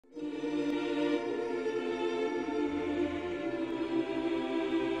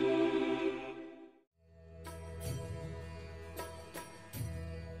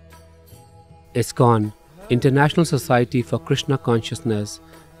ISKCON, International Society for Krishna Consciousness,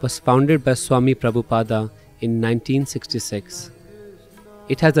 was founded by Swami Prabhupada in 1966.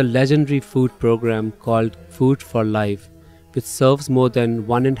 It has a legendary food program called Food for Life, which serves more than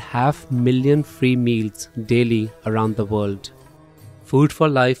 1.5 million free meals daily around the world. Food for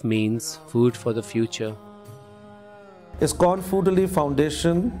Life means food for the future. ISKCON Food Relief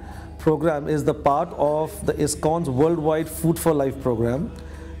Foundation program is the part of the ISKCON's worldwide Food for Life program.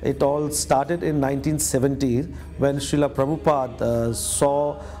 It all started in 1970 when Srila Prabhupada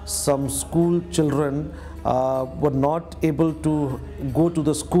saw some school children were not able to go to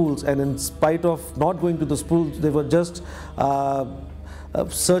the schools, and in spite of not going to the schools, they were just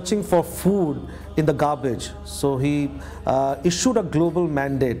searching for food in the garbage. So he issued a global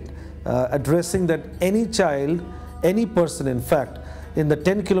mandate addressing that any child, any person in fact, in the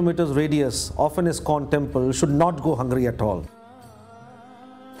 10 kilometers radius of an ISKCON temple should not go hungry at all.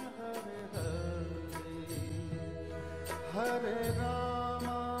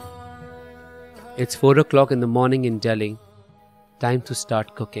 It's 4 o'clock in the morning in Delhi. Time to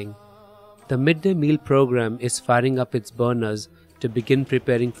start cooking. The midday meal program is firing up its burners to begin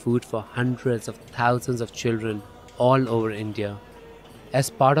preparing food for hundreds of thousands of children all over India. As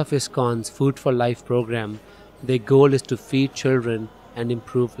part of ISKCON's Food for Life program, their goal is to feed children and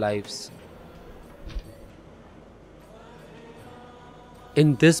improve lives.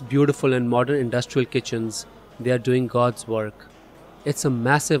 In this beautiful and modern industrial kitchens, they are doing God's work. It's a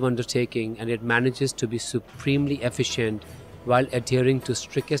massive undertaking, and it manages to be supremely efficient while adhering to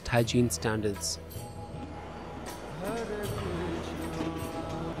strictest hygiene standards.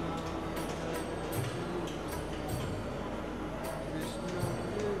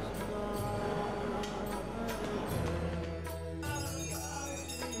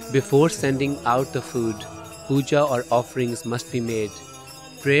 Before sending out the food, puja or offerings must be made.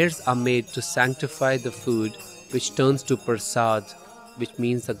 Prayers are made to sanctify the food, which turns to prasad, which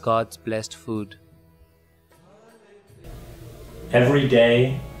means the God's blessed food. Every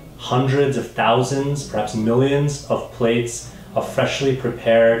day, hundreds of thousands, perhaps millions of plates of freshly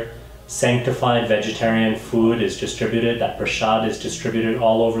prepared, sanctified vegetarian food is distributed. That prasad is distributed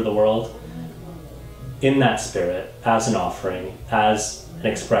all over the world. In that spirit, as an offering, as an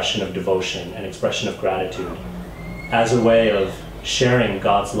expression of devotion, an expression of gratitude, as a way of sharing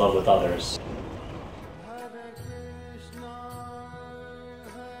God's love with others.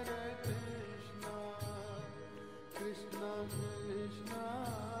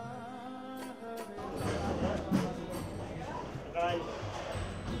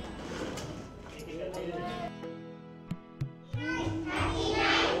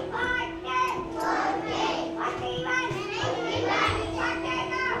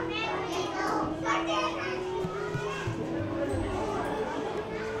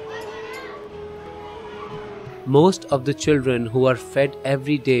 Most of the children who are fed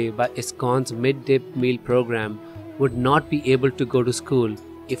every day by ISKCON's midday meal program would not be able to go to school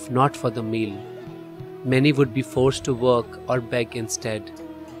if not for the meal. Many would be forced to work or beg instead.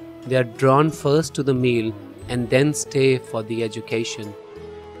 They are drawn first to the meal and then stay for the education.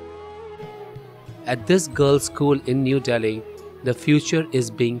 At this girls' school in New Delhi, the future is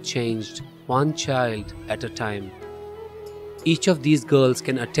being changed one child at a time. Each of these girls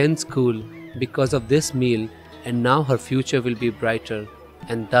can attend school because of this meal, and now her future will be brighter,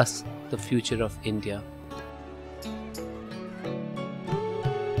 and thus the future of India.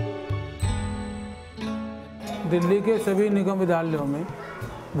 Delhi के सभी निगम विद्यालयों में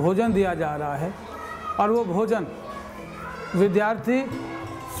भोजन दिया जा रहा है, और वो भोजन विद्यार्थी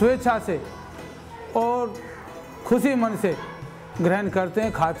स्वेच्छा से और खुशी मन से ग्रहण करते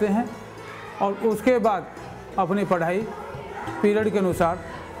हैं, खाते हैं, और उसके बाद अपनी पढ़ाई पीरियड के अनुसार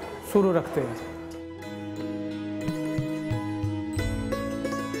शुरू रखते हैं।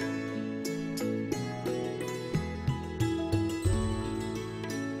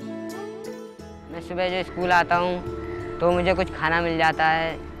 मैं सुबह जो स्कूल आता हूँ तो मुझे कुछ खाना मिल जाता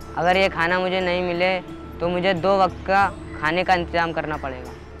है। अगर ये खाना मुझे नहीं मिले तो मुझे 2 वक्त का खाने का इंतज़ाम करना पड़ेगा।